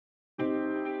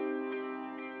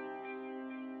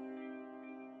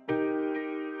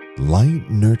Light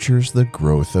nurtures the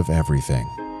growth of everything.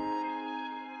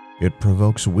 It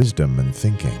provokes wisdom and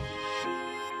thinking,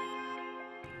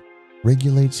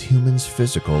 regulates humans'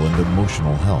 physical and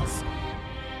emotional health,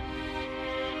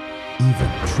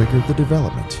 even triggered the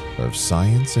development of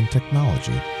science and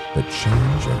technology that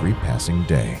change every passing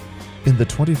day. In the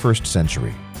 21st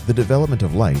century, the development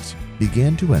of light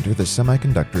began to enter the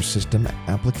semiconductor system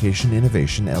application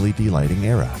innovation LED lighting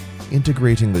era.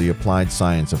 Integrating the applied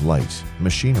science of light,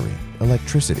 machinery,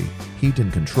 electricity, heat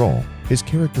and control is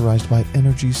characterized by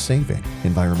energy saving,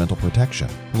 environmental protection,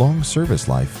 long service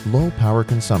life, low power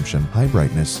consumption, high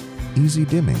brightness, easy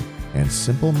dimming, and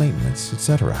simple maintenance,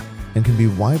 etc., and can be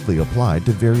widely applied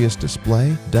to various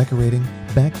display, decorating,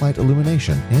 backlight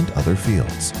illumination, and other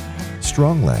fields.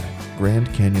 StrongLED,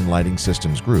 Grand Canyon Lighting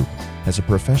Systems Group, as a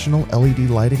professional LED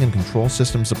lighting and control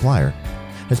system supplier,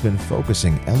 has been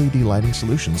focusing LED lighting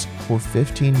solutions for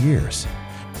 15 years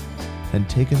and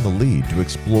taken the lead to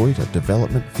exploit a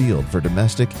development field for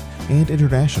domestic and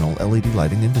international LED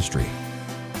lighting industry.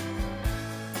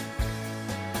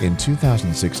 In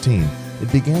 2016,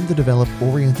 it began to develop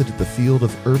oriented at the field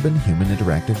of urban human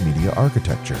interactive media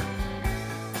architecture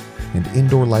and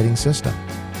indoor lighting system,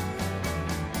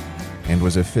 and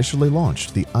was officially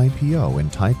launched the IPO in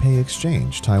Taipei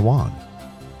Exchange, Taiwan.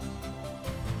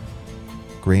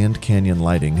 Grand Canyon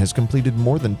Lighting has completed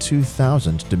more than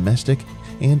 2,000 domestic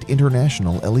and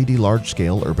international LED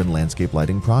large-scale urban landscape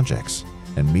lighting projects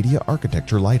and media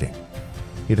architecture lighting.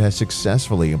 It has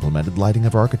successfully implemented lighting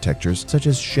of architectures such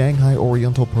as Shanghai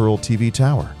Oriental Pearl TV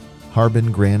Tower,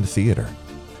 Harbin Grand Theater,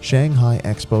 Shanghai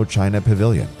Expo China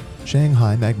Pavilion,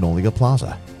 Shanghai Magnolia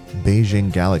Plaza,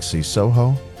 Beijing Galaxy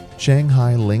Soho,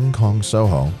 Shanghai Lingkong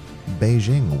Soho,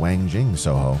 Beijing Wangjing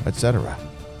Soho, etc.,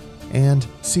 and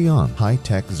Xi'an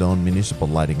High-Tech Zone Municipal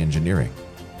Lighting Engineering,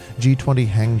 G20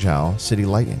 Hangzhou City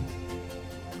Lighting,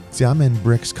 Xiamen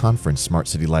BRICS Conference Smart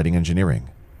City Lighting Engineering,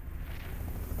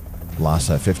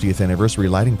 Lhasa 50th Anniversary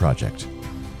Lighting Project,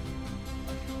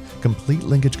 Complete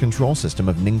Linkage Control System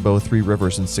of Ningbo 3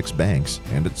 Rivers and 6 Banks,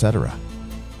 and etc.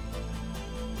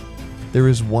 There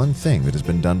is one thing that has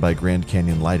been done by Grand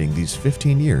Canyon Lighting these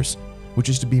 15 years, which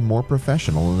is to be more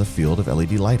professional in the field of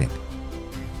LED lighting.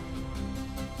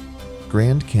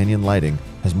 Grand Canyon Lighting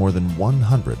has more than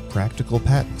 100 practical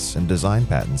patents and design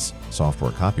patents,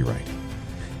 software copyright,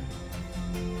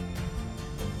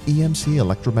 EMC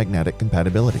electromagnetic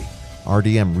compatibility,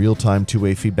 RDM real-time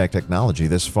two-way feedback technology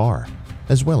this far,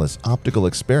 as well as optical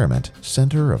experiment,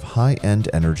 center of high-end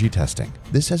energy testing.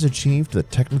 This has achieved the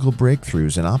technical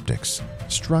breakthroughs in optics,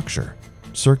 structure,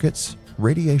 circuits,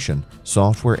 radiation,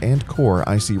 software and core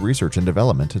IC research and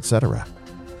development, etc.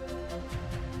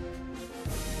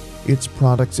 Its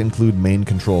products include main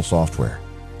control software,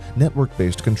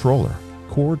 network-based controller,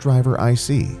 core driver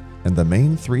IC, and the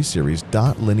main 3 Series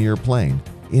dot linear plane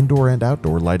indoor and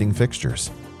outdoor lighting fixtures.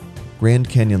 Grand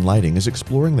Canyon Lighting is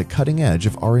exploring the cutting edge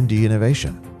of R&D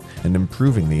innovation and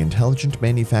improving the intelligent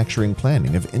manufacturing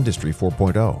planning of Industry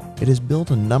 4.0. It has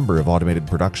built a number of automated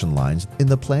production lines in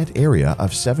the plant area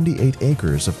of 78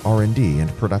 acres of R&D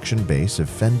and production base of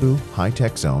Fenbu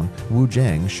High-Tech Zone,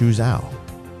 Wujiang, Shuzhou.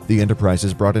 The enterprise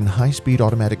has brought in high-speed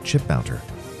automatic chip mounter,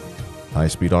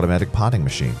 high-speed automatic potting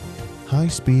machine,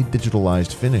 high-speed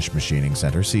digitalized finish machining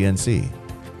center CNC,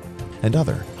 and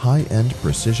other high-end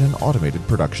precision automated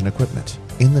production equipment.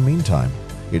 In the meantime,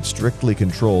 it strictly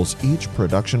controls each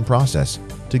production process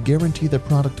to guarantee the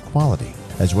product quality,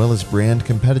 as well as brand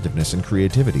competitiveness and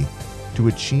creativity to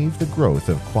achieve the growth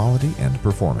of quality and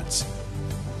performance.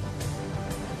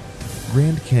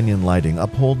 Grand Canyon Lighting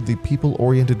uphold the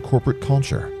people-oriented corporate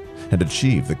culture and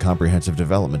achieve the comprehensive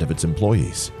development of its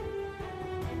employees.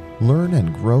 Learn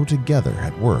and grow together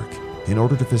at work in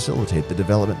order to facilitate the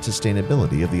development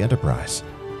sustainability of the enterprise.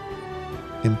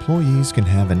 Employees can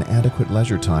have an adequate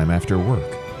leisure time after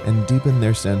work and deepen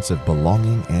their sense of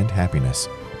belonging and happiness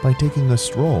by taking a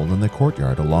stroll in the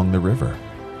courtyard along the river,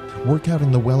 work out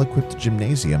in the well-equipped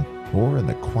gymnasium, or in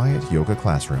the quiet yoga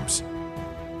classrooms.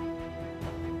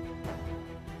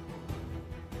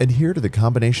 Adhere to the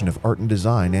combination of art and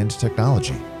design and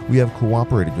technology. We have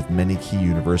cooperated with many key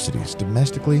universities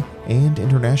domestically and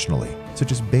internationally,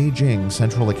 such as Beijing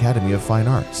Central Academy of Fine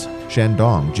Arts,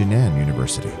 Shandong Jinan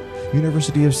University,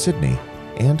 University of Sydney,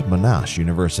 and Monash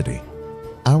University.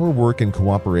 Our work in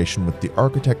cooperation with the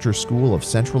Architecture School of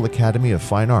Central Academy of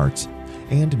Fine Arts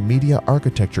and Media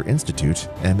Architecture Institute,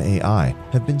 MAI,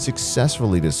 have been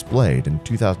successfully displayed in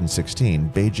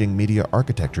 2016 Beijing Media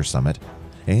Architecture Summit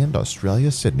and Australia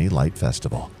Sydney Light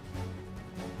Festival.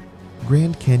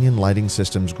 Grand Canyon Lighting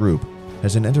Systems Group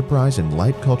as an enterprise in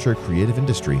light culture creative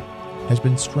industry has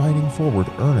been striding forward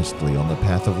earnestly on the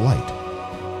path of light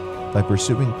by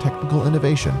pursuing technical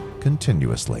innovation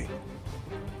continuously.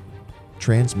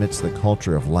 Transmits the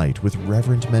culture of light with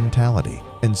reverent mentality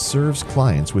and serves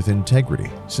clients with integrity,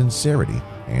 sincerity,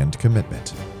 and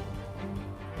commitment.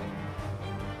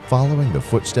 Following the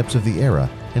footsteps of the era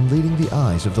and leading the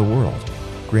eyes of the world,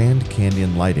 Grand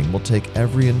Canyon Lighting will take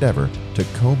every endeavor to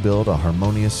co-build a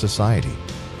harmonious society,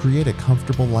 create a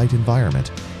comfortable light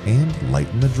environment, and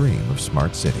lighten the dream of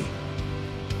Smart City.